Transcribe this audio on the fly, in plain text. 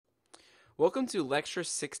Welcome to Lecture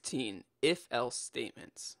 16, If-Else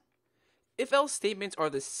Statements. If-Else statements are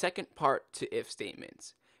the second part to if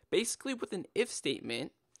statements. Basically, with an if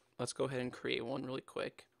statement, let's go ahead and create one really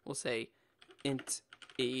quick. We'll say int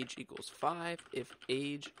age equals 5 if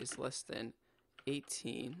age is less than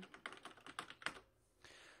 18.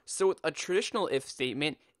 So with a traditional if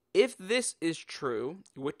statement, if this is true,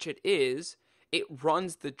 which it is, it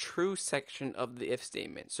runs the true section of the if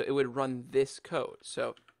statement. So it would run this code.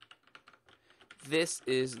 So this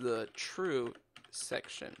is the true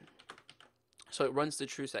section. So it runs the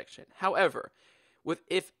true section. However, with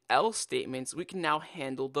if-else statements, we can now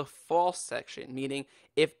handle the false section, meaning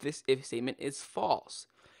if this if statement is false.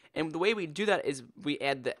 And the way we do that is we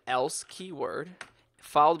add the else keyword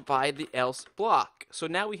followed by the else block. So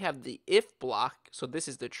now we have the if block. So this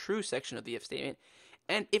is the true section of the if statement.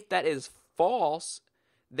 And if that is false,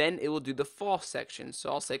 then it will do the false section. So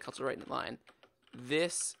I'll say console right line.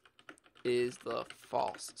 This is the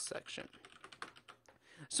false section.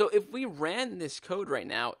 So if we ran this code right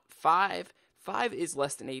now, 5 is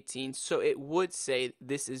less than 18, so it would say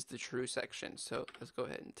this is the true section. So let's go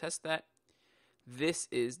ahead and test that. This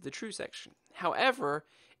is the true section. However,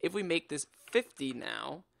 if we make this 50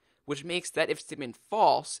 now, which makes that if statement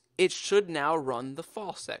false, it should now run the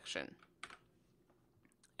false section.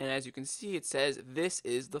 And as you can see, it says this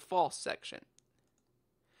is the false section.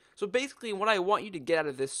 So basically, what I want you to get out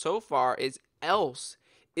of this so far is else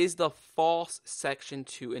is the false section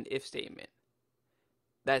to an if statement.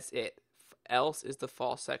 That's it. Else is the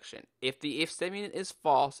false section. If the if statement is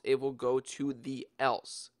false, it will go to the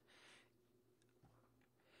else.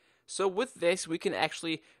 So with this, we can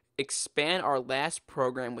actually expand our last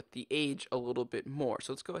program with the age a little bit more.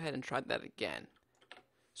 So let's go ahead and try that again.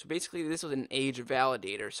 So basically, this was an age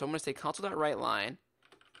validator. So I'm going to say console.writeLine,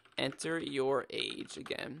 enter your age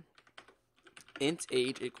again. Int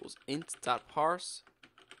age equals int.parse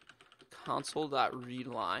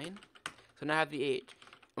console.readline. So now I have the age.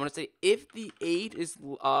 I'm going to say if the age is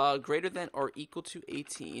greater than or equal to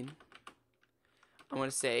 18, I'm going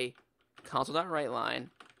to say console.writeLine,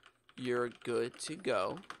 you're good to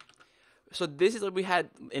go. So this is what we had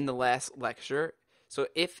in the last lecture. So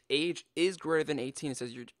if age is greater than 18, it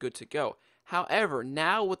says you're good to go. However,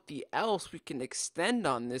 now with the else, we can extend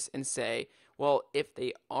on this and say, well, if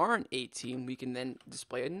they aren't 18, we can then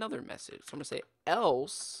display another message. So I'm going to say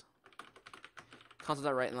else,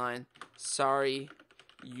 console.writeLine, sorry,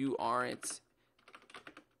 you aren't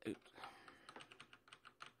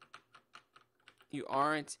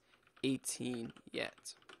 18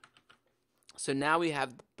 yet. So now we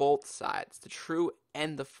have both sides, the true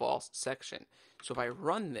and the false section. So if I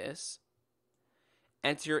run this,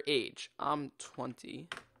 enter your age. I'm 20.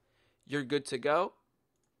 You're good to go.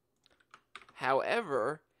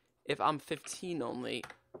 However, if I'm 15 only,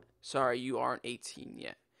 sorry, you aren't 18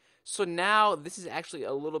 yet. So now this is actually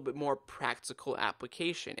a little bit more practical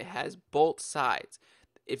application. It has both sides.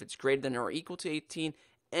 If it's greater than or equal to 18,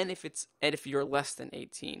 and if you're less than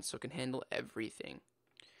 18, so it can handle everything.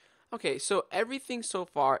 Okay, so everything so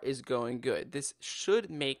far is going good. This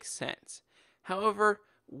should make sense. However,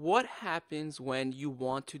 what happens when you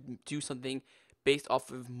want to do something based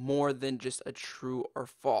off of more than just a true or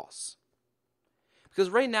false? Because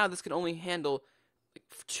right now, this can only handle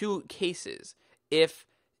two cases. If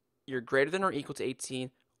you're greater than or equal to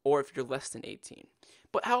 18, or if you're less than 18.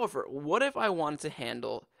 But however, what if I wanted to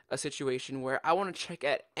handle a situation where I want to check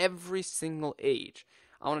at every single age?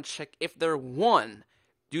 I want to check if they're 1,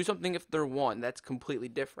 do something if they're 1, that's completely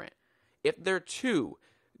different. If they're 2,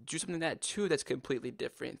 do something at 2 that's completely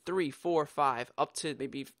different. 3, 4, 5, up to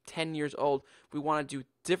maybe 10 years old, we want to do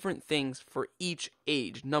different things for each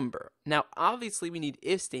age number. Now, obviously, we need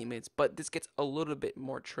if statements, but this gets a little bit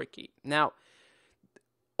more tricky. Now,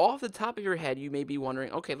 off the top of your head, you may be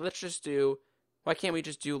wondering, okay, why can't we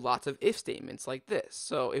just do lots of if statements like this?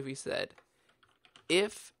 So if we said,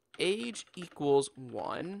 if age equals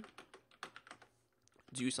 1,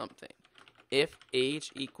 do something. If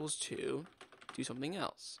age equals 2, do something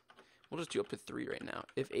else. We'll just do up to 3 right now.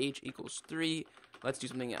 If age equals 3, let's do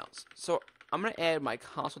something else. So I'm going to add my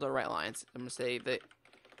console.writeLines. I'm going to say that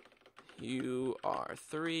you are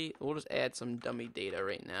 3. We'll just add some dummy data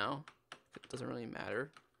right now. It doesn't really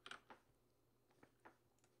matter.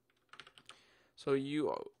 So you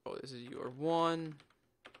are 1,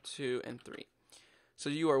 2, and 3. So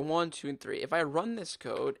you are 1, 2, and 3. If I run this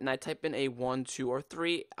code and I type in a 1, 2, or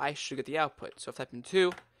 3, I should get the output. So if I type in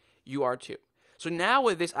 2, you are 2. So now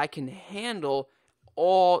with this, I can handle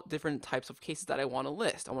all different types of cases that I want to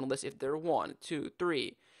list. I want to list if they're 1, 2,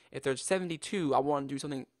 3. If there's 72, I want to do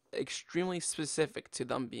something extremely specific to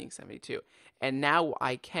them being 72. And now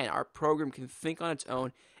our program can think on its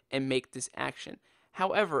own and make this action.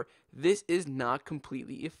 However, this is not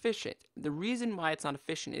completely efficient. The reason why it's not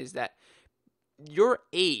efficient is that your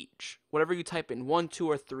age, whatever you type in, 1, 2,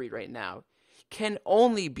 or 3 right now, can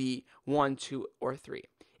only be 1, 2, or 3.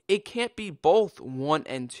 It can't be both 1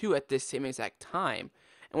 and 2 at this same exact time.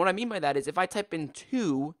 And what I mean by that is if I type in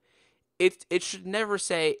 2, it should never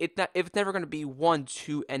say, it's never going to be 1,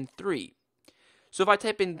 2, and 3. So if I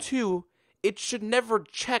type in 2, it should never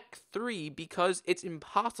check 3 because it's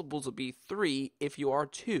impossible to be 3 if you are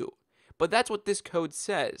 2. But that's what this code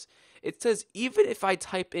says. It says even if I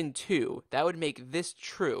type in 2, that would make this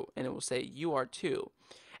true, and it will say you are 2.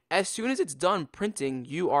 As soon as it's done printing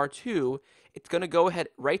you are 2, it's going to go ahead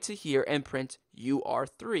right to here and print you are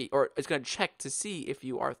 3, or it's going to check to see if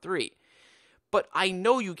you are 3. But I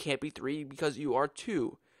know you can't be 3 because you are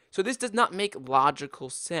 2. So this does not make logical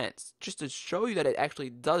sense. Just to show you that it actually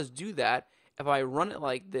does do that, if I run it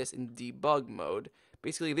like this in debug mode,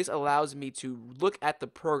 basically this allows me to look at the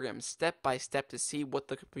program step by step to see what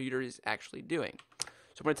the computer is actually doing.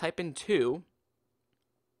 So I'm going to type in 2.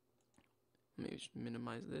 Let me just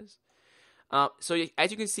minimize this. So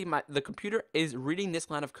as you can see, the computer is reading this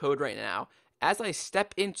line of code right now. As I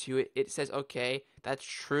step into it, it says, okay, that's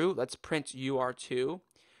true. Let's print UR2.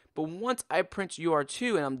 But once I print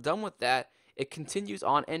UR2 and I'm done with that, it continues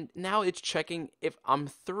on, and now it's checking if I'm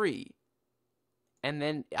 3. And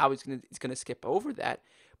then it's gonna skip over that,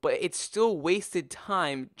 but it's still wasted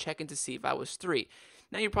time checking to see if I was 3.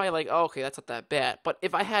 Now you're probably like, oh, okay, that's not that bad. But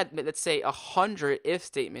if I had, let's say, 100 if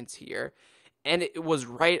statements here, and it was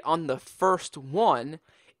right on the first one,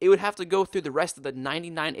 it would have to go through the rest of the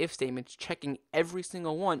 99 if statements, checking every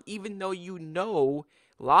single one, even though you know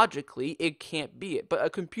logically it can't be it. But a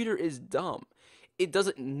computer is dumb. It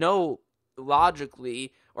doesn't know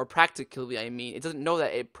logically, or practically, it doesn't know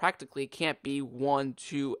that it practically can't be 1,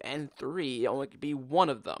 2, and 3. It only can be one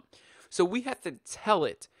of them. So we have to tell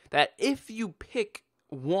it that if you pick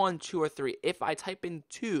 1, 2, or 3, if I type in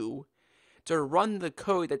 2, to run the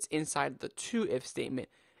code that's inside the 2 if statement,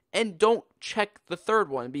 and don't check the third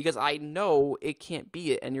one because I know it can't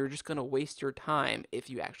be it, and you're just going to waste your time if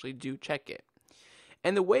you actually do check it.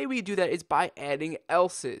 And the way we do that is by adding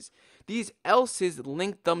else's. These else's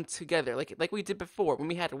link them together, like we did before when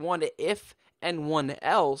we had one if and one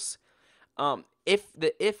else. If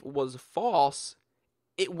the if was false,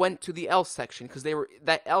 it went to the else section because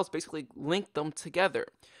that else basically linked them together.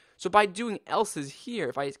 So by doing else's here,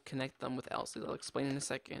 if I connect them with else's, I'll explain in a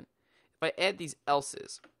second. If I add these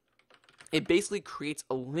else's, it basically creates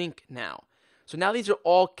a link now. So now these are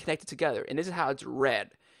all connected together, and this is how it's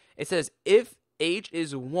read. It says, if age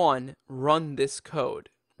is 1, run this code,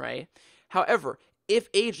 right? However, if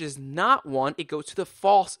age is not 1, it goes to the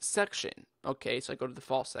false section. Okay, so I go to the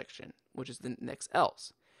false section, which is the next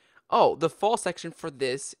else. Oh, the false section for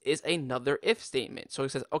this is another if statement. So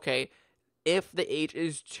it says, okay, if the age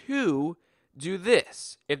is 2, do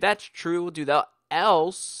this. If that's true, we'll do that.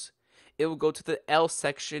 Else, it will go to the else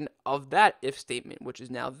section of that if statement, which is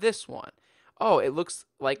now this one. Oh, it looks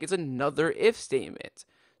like it's another if statement.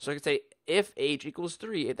 So I can say, if age equals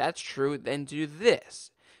 3, if that's true, then do this.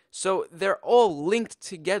 So they're all linked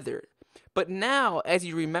together. But now, as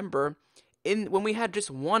you remember, when we had just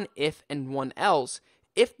one if and one else,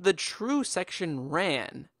 if the true section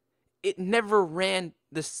ran, it never ran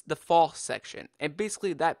the false section. And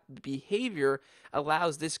basically that behavior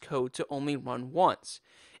allows this code to only run once.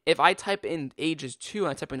 If I type in age is 2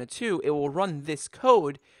 and I type in a 2, it will run this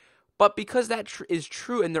code. But because that is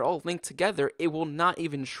true and they're all linked together, it will not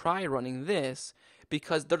even try running this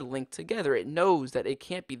because they're linked together. It knows that it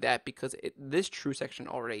can't be that because this true section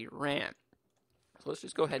already ran. So let's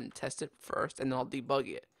just go ahead and test it first, and then I'll debug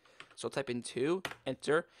it. So I'll type in 2,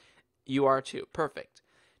 enter, UR2. Perfect.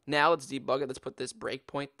 Now let's debug it. Let's put this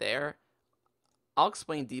breakpoint there. I'll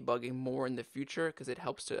explain debugging more in the future because it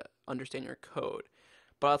helps to understand your code.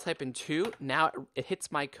 But I'll type in 2. Now it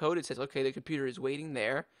hits my code. It says, okay, the computer is waiting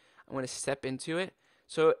there. I'm going to step into it.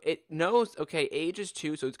 So it knows, okay, age is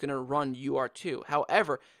 2, so it's going to run UR2.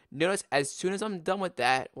 However, notice as soon as I'm done with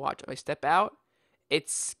that, watch, if I step out, it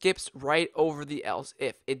skips right over the else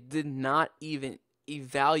if. It did not even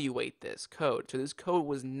evaluate this code. So this code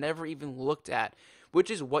was never even looked at, which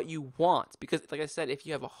is what you want. Because, like I said, if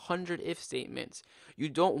you have 100 if statements, you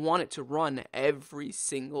don't want it to run every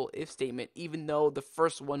single if statement, even though the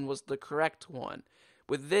first one was the correct one.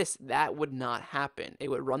 With this, that would not happen. It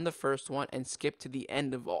would run the first one and skip to the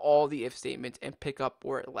end of all the if statements and pick up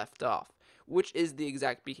where it left off, which is the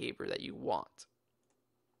exact behavior that you want.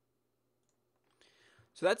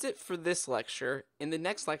 So that's it for this lecture. In the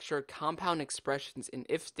next lecture, compound expressions in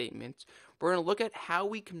if statements, we're going to look at how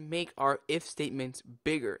we can make our if statements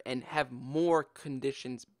bigger and have more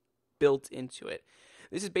conditions built into it.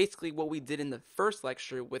 This is basically what we did in the first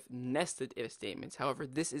lecture with nested if statements. However,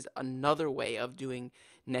 this is another way of doing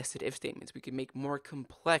nested if statements. We can make more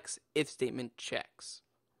complex if statement checks.